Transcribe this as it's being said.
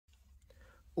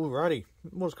Alrighty,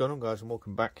 what's going on, guys, and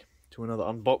welcome back to another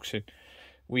unboxing.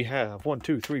 We have 1,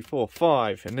 2, 3, 4,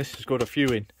 5, and this has got a few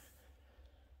in.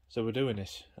 So we're doing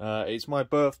this. It's my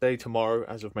birthday tomorrow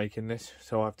as of making this,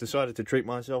 so I've decided to treat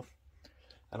myself,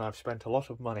 and I've spent a lot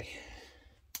of money.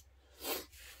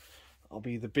 I'll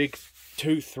be the big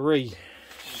 2-3.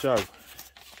 So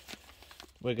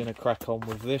we're going to crack on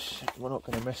with this. We're not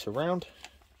going to mess around.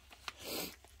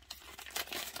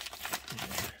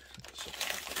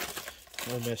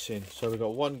 No messing. So we've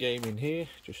got one game in here,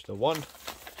 just the one,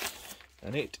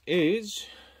 and it is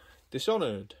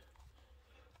Dishonored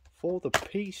for the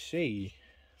PC.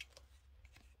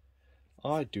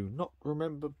 I do not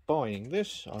remember buying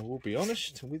this, I will be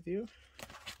honest with you.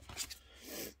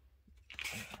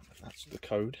 That's the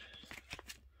code.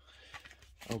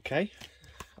 Okay,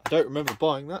 I don't remember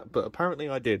buying that, but apparently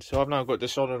I did. So I've now got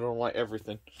Dishonored on like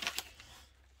everything.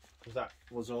 Because that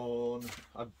was on...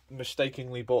 I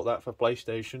mistakenly bought that for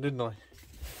PlayStation, didn't I?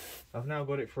 I've now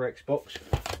got it for Xbox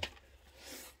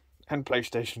and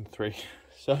PlayStation 3.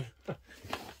 So,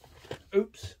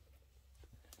 oops.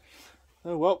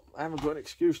 Oh well, I haven't got an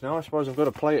excuse now. I suppose I've got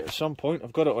to play it at some point.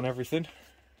 I've got it on everything.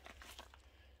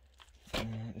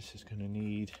 This is going to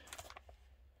need...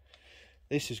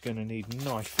 This is going to need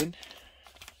knifing.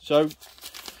 So,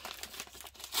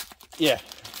 yeah.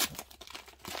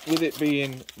 With it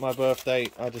being my birthday,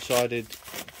 I decided,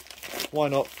 why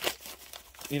not?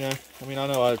 You know, I mean, I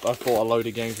know I've bought a load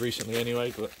of games recently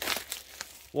anyway, but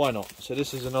why not? So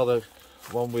this is another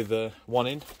one with one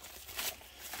in.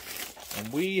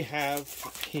 And we have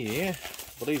here,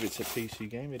 I believe it's a PC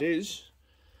game, it is.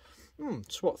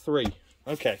 SWAT 3.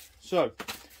 Okay, so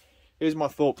here's my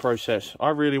thought process. I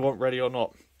really want Ready or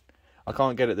Not. I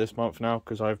can't get it this month now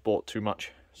because I've bought too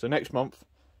much. So next month,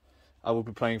 I will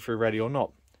be playing through Ready or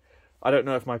Not. I don't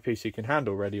know if my PC can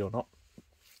handle Ready or Not.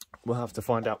 We'll have to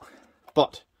find out.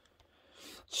 But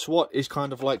SWAT is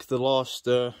kind of like the last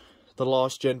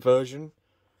gen version.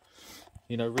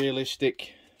 You know,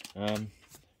 realistic, that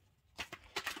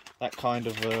kind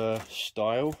of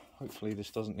style. Hopefully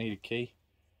this doesn't need a key.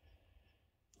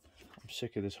 I'm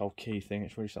sick of this whole key thing.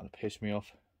 It's really starting to piss me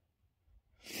off.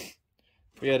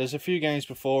 But yeah, there's a few games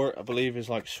before it. I believe is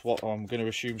like SWAT. I'm going to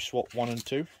assume SWAT 1 and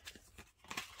 2.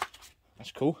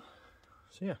 That's cool.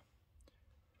 So yeah,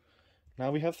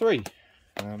 now we have 3,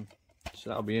 so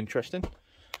that'll be interesting.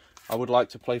 I would like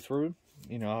to play through them.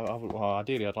 You know, well,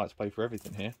 ideally I'd like to play through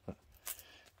everything here, but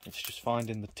it's just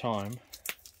finding the time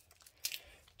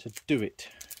to do it.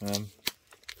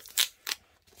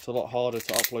 It's a lot harder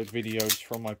to upload videos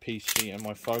from my PC and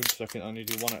my phone, so I can only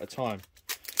do one at a time.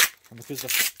 And because the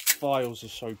files are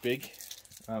so big,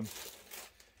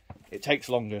 it takes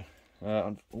longer.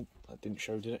 Oh, that didn't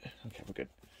show, did it? Okay, we're good.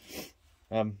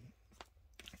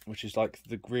 Which is like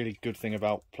the really good thing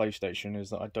about PlayStation is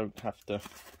that I don't have to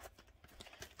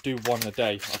do one a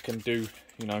day. I can do,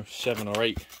 you know, 7 or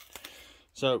 8.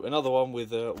 So another one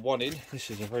with one in.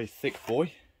 This is a very thick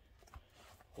boy.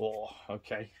 Oh,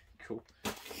 okay, cool.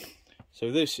 So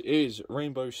this is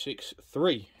Rainbow Six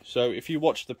 3. So if you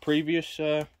watch the previous,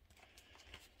 the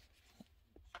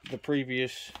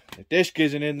disc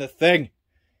isn't in the thing.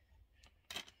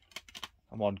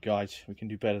 Come on, guys, we can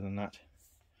do better than that.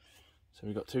 So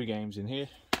we've got 2 games in here,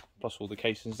 plus all the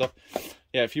cases and stuff.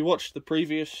 Yeah, if you watched the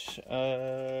previous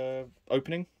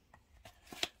opening,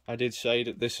 I did say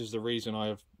that this is the reason I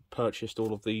have purchased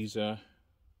all of these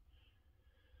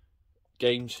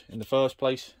games in the first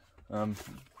place.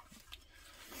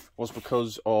 Was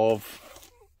because of...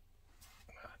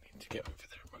 I need to get over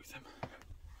there and move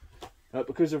them.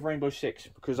 Because of Rainbow Six,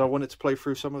 because I wanted to play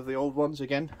through some of the old ones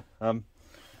again.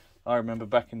 I remember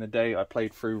back in the day I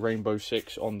played through Rainbow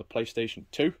Six on the PlayStation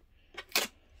 2.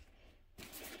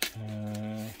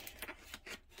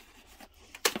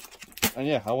 And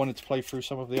yeah, I wanted to play through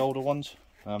some of the older ones.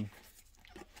 Well,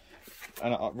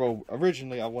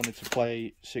 originally I wanted to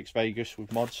play 6 Vegas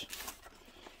with mods.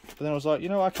 But then I was like, you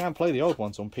know, I can play the old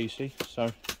ones on PC.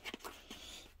 So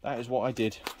that is what I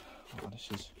did. Oh, this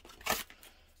is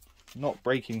not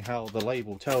breaking how the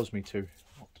label tells me to.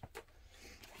 What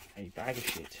a bag of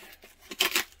shit.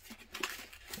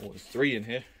 Oh, there's 3 in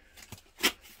here.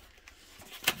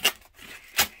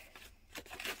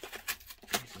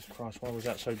 Jesus Christ, why was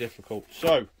that so difficult?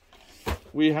 So,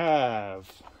 we have,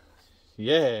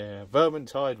 yeah,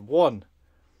 Vermintide 1,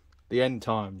 the end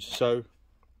times. So,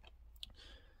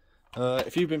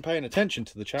 if you've been paying attention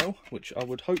to the channel, which I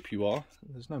would hope you are,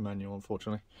 there's no manual,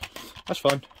 unfortunately. That's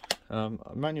fine.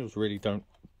 Manuals really don't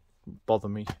bother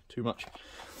me too much.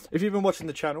 If you've been watching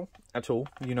the channel at all,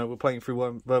 you know we're playing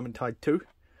through Vermintide 2.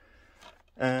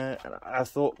 And I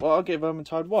thought, well, I'll give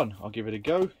Vermintide 1. I'll give it a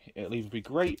go. It'll either be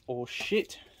great or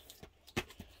shit.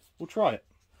 We'll try it.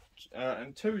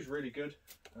 And 2 is really good.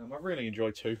 I really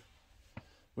enjoyed 2.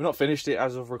 We're not finished it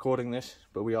as of recording this,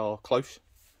 but we are close.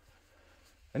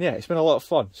 And yeah, it's been a lot of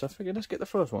fun. So I figured, let's get the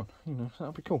first one. You know,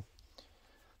 that'll be cool.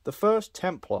 The First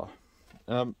Templar.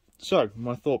 So,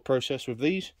 my thought process with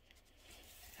these.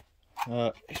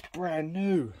 It's brand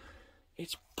new.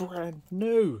 It's brand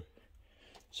new.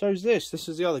 So's this. This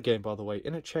is the other game, by the way.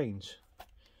 Inner Chains.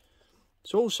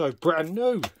 It's also brand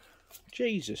new.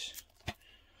 Jesus.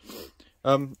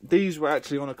 These were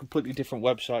actually on a completely different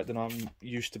website than I'm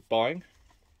used to buying.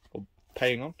 Or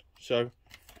paying on. So,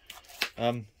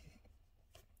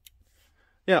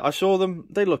 yeah, I saw them.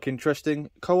 They look interesting.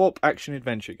 Co-op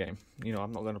action-adventure game. You know,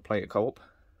 I'm not going to play it co-op.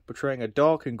 Portraying a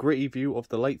dark and gritty view of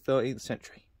the late 13th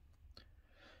century.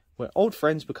 Where old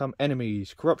friends become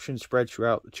enemies, corruption spreads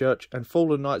throughout the church, and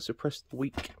fallen knights oppress the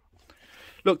weak.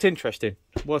 Looked interesting.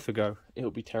 Worth a go.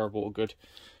 It'll be terrible or good.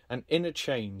 And Inner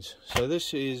Chains. So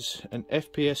this is an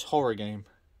FPS horror game.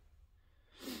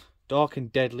 Dark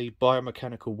and deadly,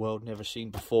 biomechanical world never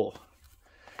seen before.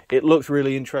 It looks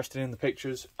really interesting in the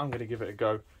pictures. I'm going to give it a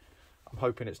go. I'm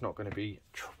hoping it's not going to be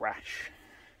trash.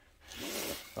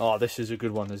 Oh, this is a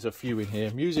good one. There's a few in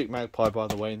here. Music Magpie, by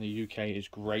the way, in the UK is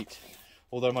great.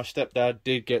 Although my stepdad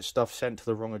did get stuff sent to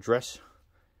the wrong address.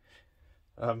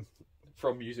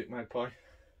 From Music Magpie.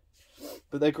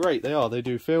 But they're great. They are. They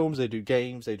do films, they do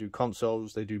games, they do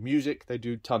consoles, they do music, they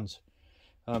do tons.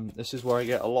 This is where I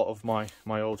get a lot of my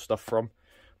old stuff from.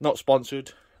 Not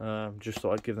sponsored. Just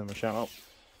thought I'd give them a shout out.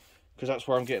 Because that's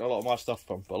where I'm getting a lot of my stuff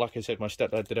from. But like I said, my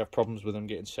stepdad did have problems with them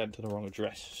getting sent to the wrong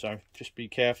address. So just be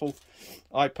careful.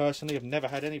 I personally have never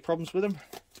had any problems with them.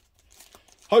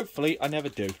 Hopefully I never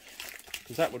do.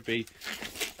 Because that would be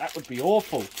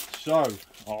awful. So,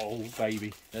 oh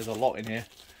baby, there's a lot in here.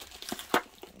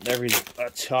 There is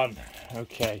a ton.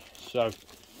 Okay, so,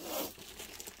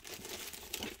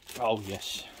 oh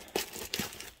yes.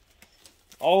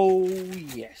 Oh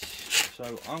yes.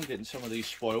 So I'm getting some of these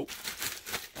spoiled.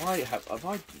 Oh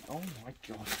my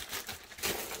god.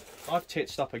 I've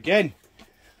titsed up again.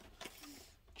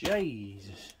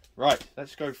 Jesus. Right,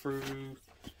 let's go through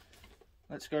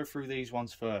these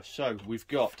ones first. So we've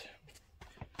got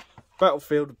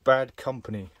Battlefield Bad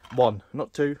Company 1,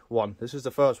 not 2, 1. This is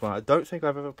the first one. I don't think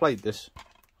I've ever played this.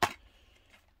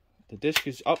 The disc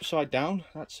is upside down.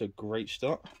 That's a great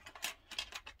start.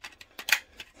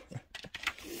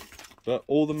 But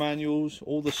all the manuals,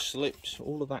 all the slips,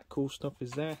 all of that cool stuff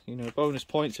is there. You know, bonus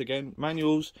points again.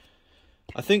 Manuals,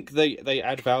 I think they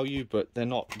add value, but they're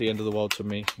not the end of the world to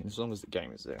me. As long as the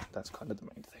game is there, that's kind of the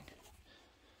main thing.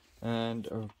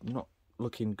 And not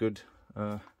looking good.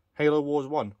 Halo Wars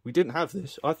 1. We didn't have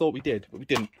this. I thought we did, but we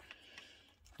didn't.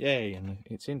 Yay, and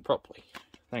it's in properly.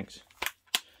 Thanks.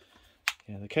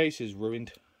 Yeah, the case is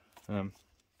ruined.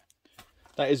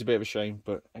 That is a bit of a shame,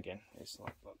 but again, it's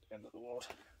not the end of the world.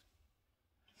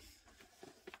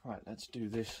 Right, let's do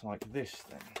this like this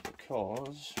then,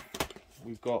 because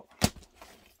we've got...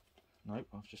 Nope,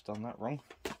 I've just done that wrong.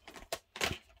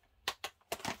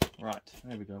 Right,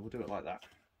 there we go, we'll do it like that.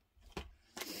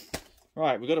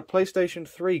 Right, we've got a PlayStation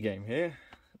 3 game here,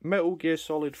 Metal Gear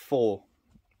Solid 4.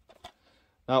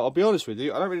 Now, I'll be honest with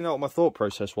you, I don't really know what my thought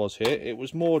process was here. It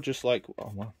was more just like,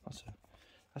 oh well,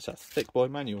 that's a thick boy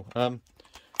manual.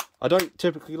 I don't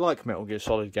typically like Metal Gear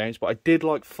Solid games, but I did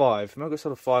like 5. Metal Gear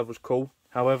Solid 5 was cool.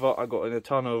 However, I got in a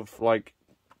ton of like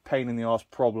pain in the arse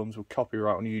problems with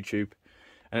copyright on YouTube,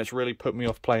 and it's really put me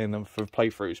off playing them for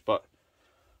playthroughs. But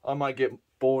I might get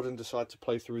bored and decide to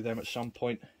play through them at some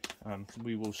point.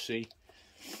 We will see.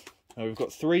 We've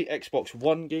got 3 Xbox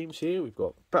One games here. We've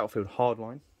got Battlefield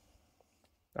Hardline.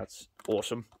 That's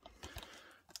awesome.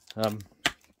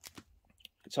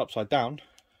 It's upside down.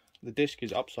 The disc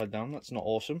is upside down. That's not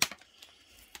awesome.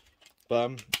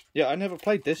 But yeah, I never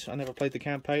played this. I never played the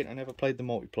campaign. I never played the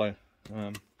multiplayer.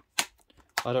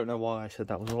 I don't know why I said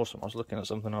that was awesome. I was looking at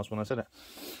something else when I said it.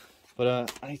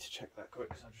 But I need to check that quick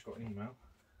because I just got an email.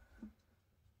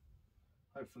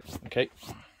 Hopefully. Okay.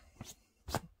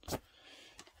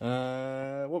 What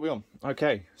are we on?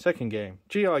 Okay, second game.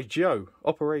 G.I. Joe,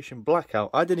 Operation Blackout.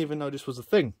 I didn't even know this was a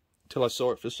thing until I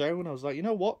saw it for sale, and I was like, you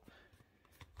know what?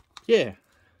 Yeah.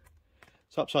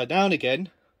 It's upside down again.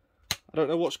 I don't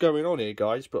know what's going on here,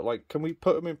 guys, but, like, can we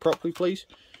put them in properly, please?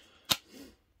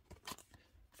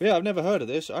 But yeah, I've never heard of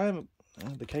this. I haven't...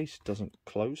 the case doesn't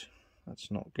close.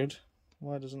 That's not good.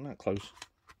 Why doesn't that close?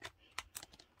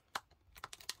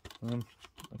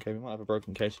 Okay, we might have a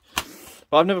broken case.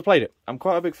 But I've never played it. I'm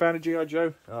quite a big fan of G.I.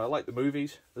 Joe. I like the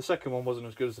movies. The second one wasn't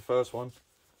as good as the first one.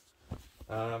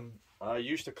 I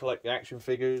used to collect the action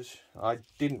figures. I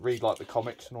didn't read like the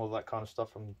comics and all that kind of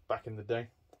stuff from back in the day.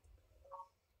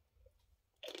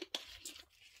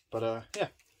 But yeah,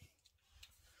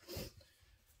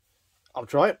 I'll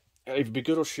try it. It'll either be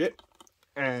good or shit.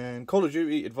 And Call of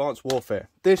Duty Advanced Warfare.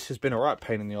 This has been a right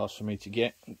pain in the arse for me to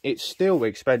get. It's still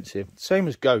expensive. Same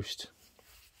as Ghost.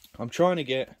 I'm trying to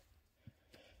get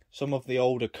some of the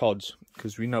older CODs,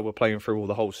 because we know we're playing through all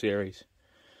the whole series.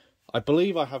 I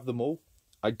believe I have them all.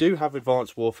 I do have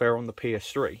Advanced Warfare on the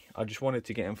PS3. I just wanted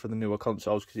to get them for the newer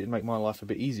consoles because it'd make my life a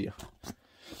bit easier.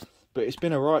 But it's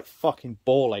been a right fucking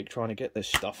ball ache trying to get this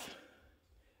stuff.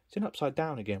 It's in upside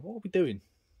down again. What are we doing?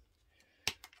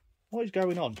 What is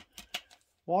going on?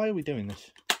 Why are we doing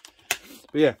this?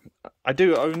 But yeah, I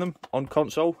do own them on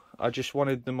console. I just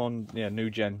wanted them on new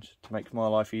gens to make my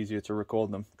life easier to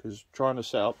record them. Because trying to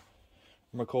set up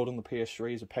and record on the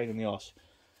PS3 is a pain in the ass.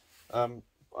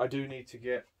 I do need to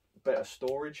get better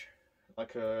storage,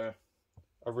 like a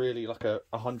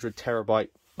 100 terabyte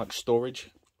like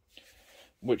storage,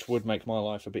 which would make my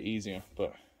life a bit easier,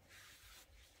 but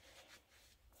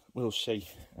we'll see.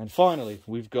 And finally,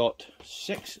 we've got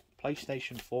 6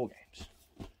 PlayStation 4 games.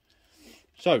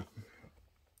 So,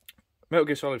 Metal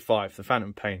Gear Solid 5, The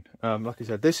Phantom Pain. Like I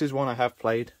said, this is one I have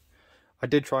played. I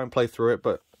did try and play through it,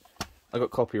 but I got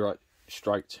copyright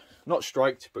striked. Not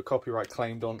striked, but copyright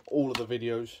claimed on all of the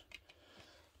videos.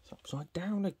 It's upside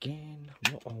down again.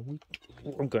 What are we?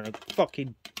 I'm gonna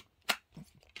fucking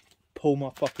pull my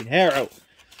fucking hair out.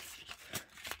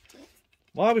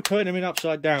 Why are we putting him in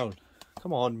upside down?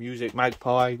 Come on, Music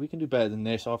Magpie. We can do better than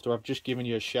this after I've just given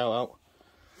you a shout out.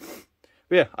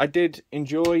 But yeah, I did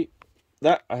enjoy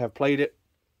that. I have played it.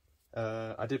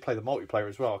 I did play the multiplayer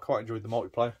as well. I quite enjoyed the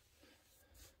multiplayer.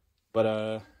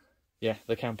 But yeah,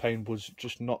 the campaign was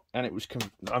just not... And it was...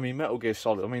 I mean, Metal Gear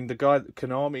Solid. I mean, the guy,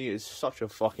 Konami, is such a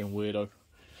fucking weirdo.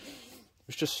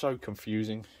 It's just so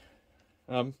confusing.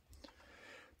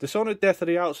 Dishonored Death of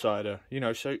the Outsider. You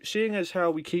know, so seeing as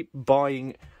how we keep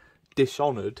buying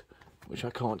Dishonored, which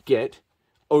I can't get,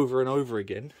 over and over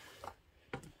again,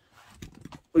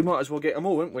 we might as well get them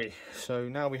all, won't we? So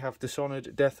now we have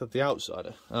Dishonored Death of the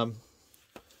Outsider.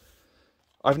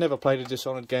 I've never played a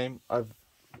Dishonored game. I've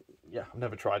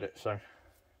never tried it, so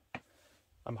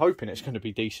I'm hoping it's going to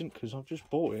be decent because I've just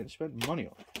bought it and spent money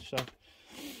on it. So,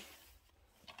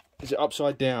 is it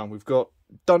upside down? We've got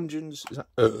Dungeons. Is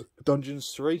that,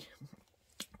 Dungeons 3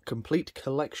 Complete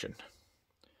Collection.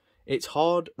 It's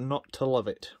hard not to love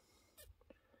it.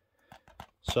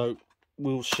 So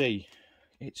we'll see.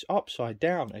 It's upside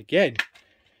down again.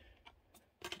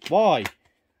 Why?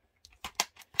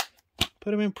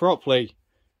 Put them in properly.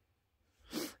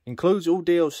 Includes all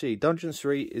DLC. Dungeons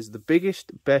 3 is the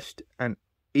biggest, best, and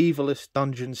evilest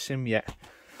dungeon sim yet.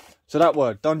 So that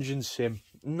word, dungeon sim,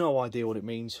 no idea what it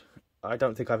means. I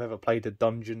don't think I've ever played a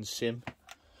dungeon sim.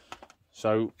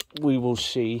 So we will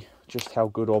see just how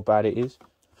good or bad it is.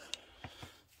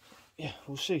 Yeah,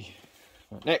 we'll see.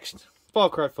 Right, next, Far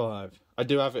Cry 5. I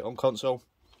do have it on console.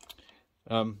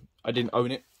 I didn't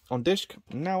own it on disc.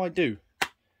 Now I do.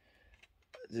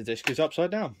 The disc is upside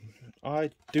down.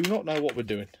 I do not know what we're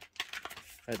doing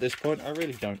at this point. I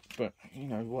really don't, but you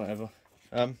know, whatever.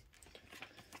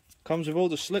 Comes with all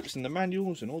the slips and the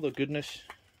manuals and all the goodness.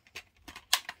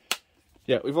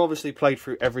 Yeah, we've obviously played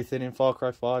through everything in Far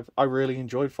Cry 5. I really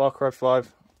enjoyed Far Cry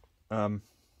 5. I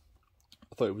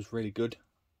thought it was really good.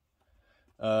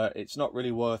 It's not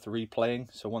really worth replaying,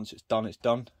 so once it's done, it's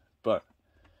done. But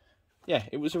yeah,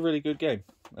 it was a really good game.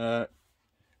 The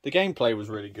gameplay was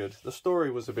really good. The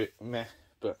story was a bit meh,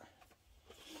 but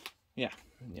yeah,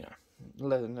 you know,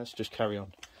 let's just carry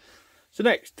on. So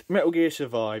next, Metal Gear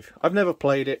Survive. I've never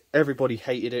played it. Everybody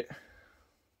hated it.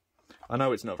 I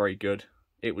know it's not very good.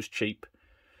 It was cheap.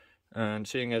 And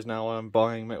seeing as now I'm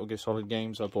buying Metal Gear Solid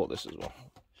games, I bought this as well.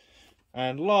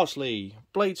 And lastly,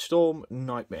 Bladestorm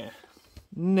Nightmare.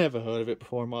 Never heard of it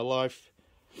before in my life.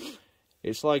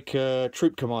 It's like a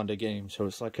Troop Commander game, so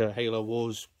it's like a Halo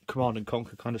Wars Command and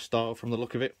Conquer kind of style from the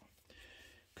look of it.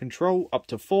 Control up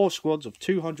to 4 squads of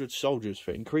 200 soldiers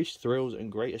for increased thrills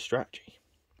and greater strategy.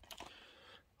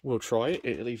 We'll try it.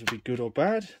 It'll either be good or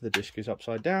bad. The disc is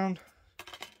upside down.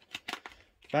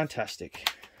 Fantastic.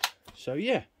 So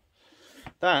yeah,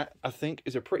 that I think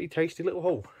is a pretty tasty little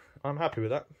haul. I'm happy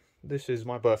with that. This is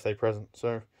my birthday present.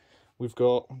 So we've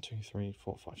got 1, 2, 3,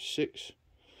 4, 5, 6,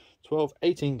 12,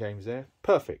 18 games there.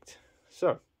 Perfect.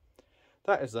 So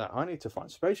that is that. I need to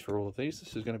find space for all of these.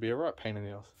 This is going to be a right pain in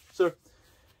the ass. So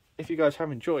if you guys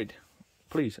have enjoyed,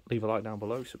 please leave a like down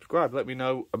below. Subscribe. Let me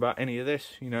know about any of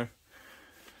this. You know,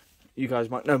 you guys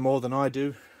might know more than I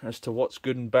do as to what's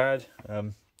good and bad.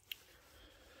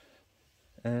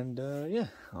 And yeah,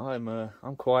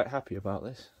 I'm quite happy about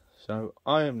this. So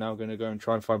I am now going to go and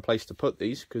try and find a place to put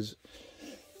these, because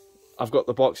I've got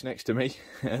the box next to me,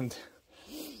 and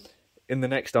in the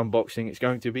next unboxing it's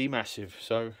going to be massive.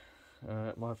 So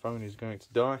my phone is going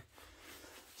to die.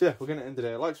 So yeah, we're going to end it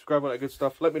there. Like, subscribe, all that good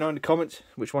stuff. Let me know in the comments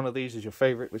which one of these is your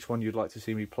favourite, which one you'd like to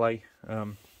see me play.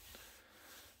 I'm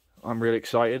really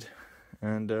excited.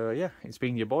 And yeah, it's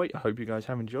been your boy. I hope you guys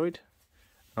have enjoyed.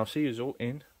 I'll see you all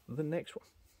in the next one.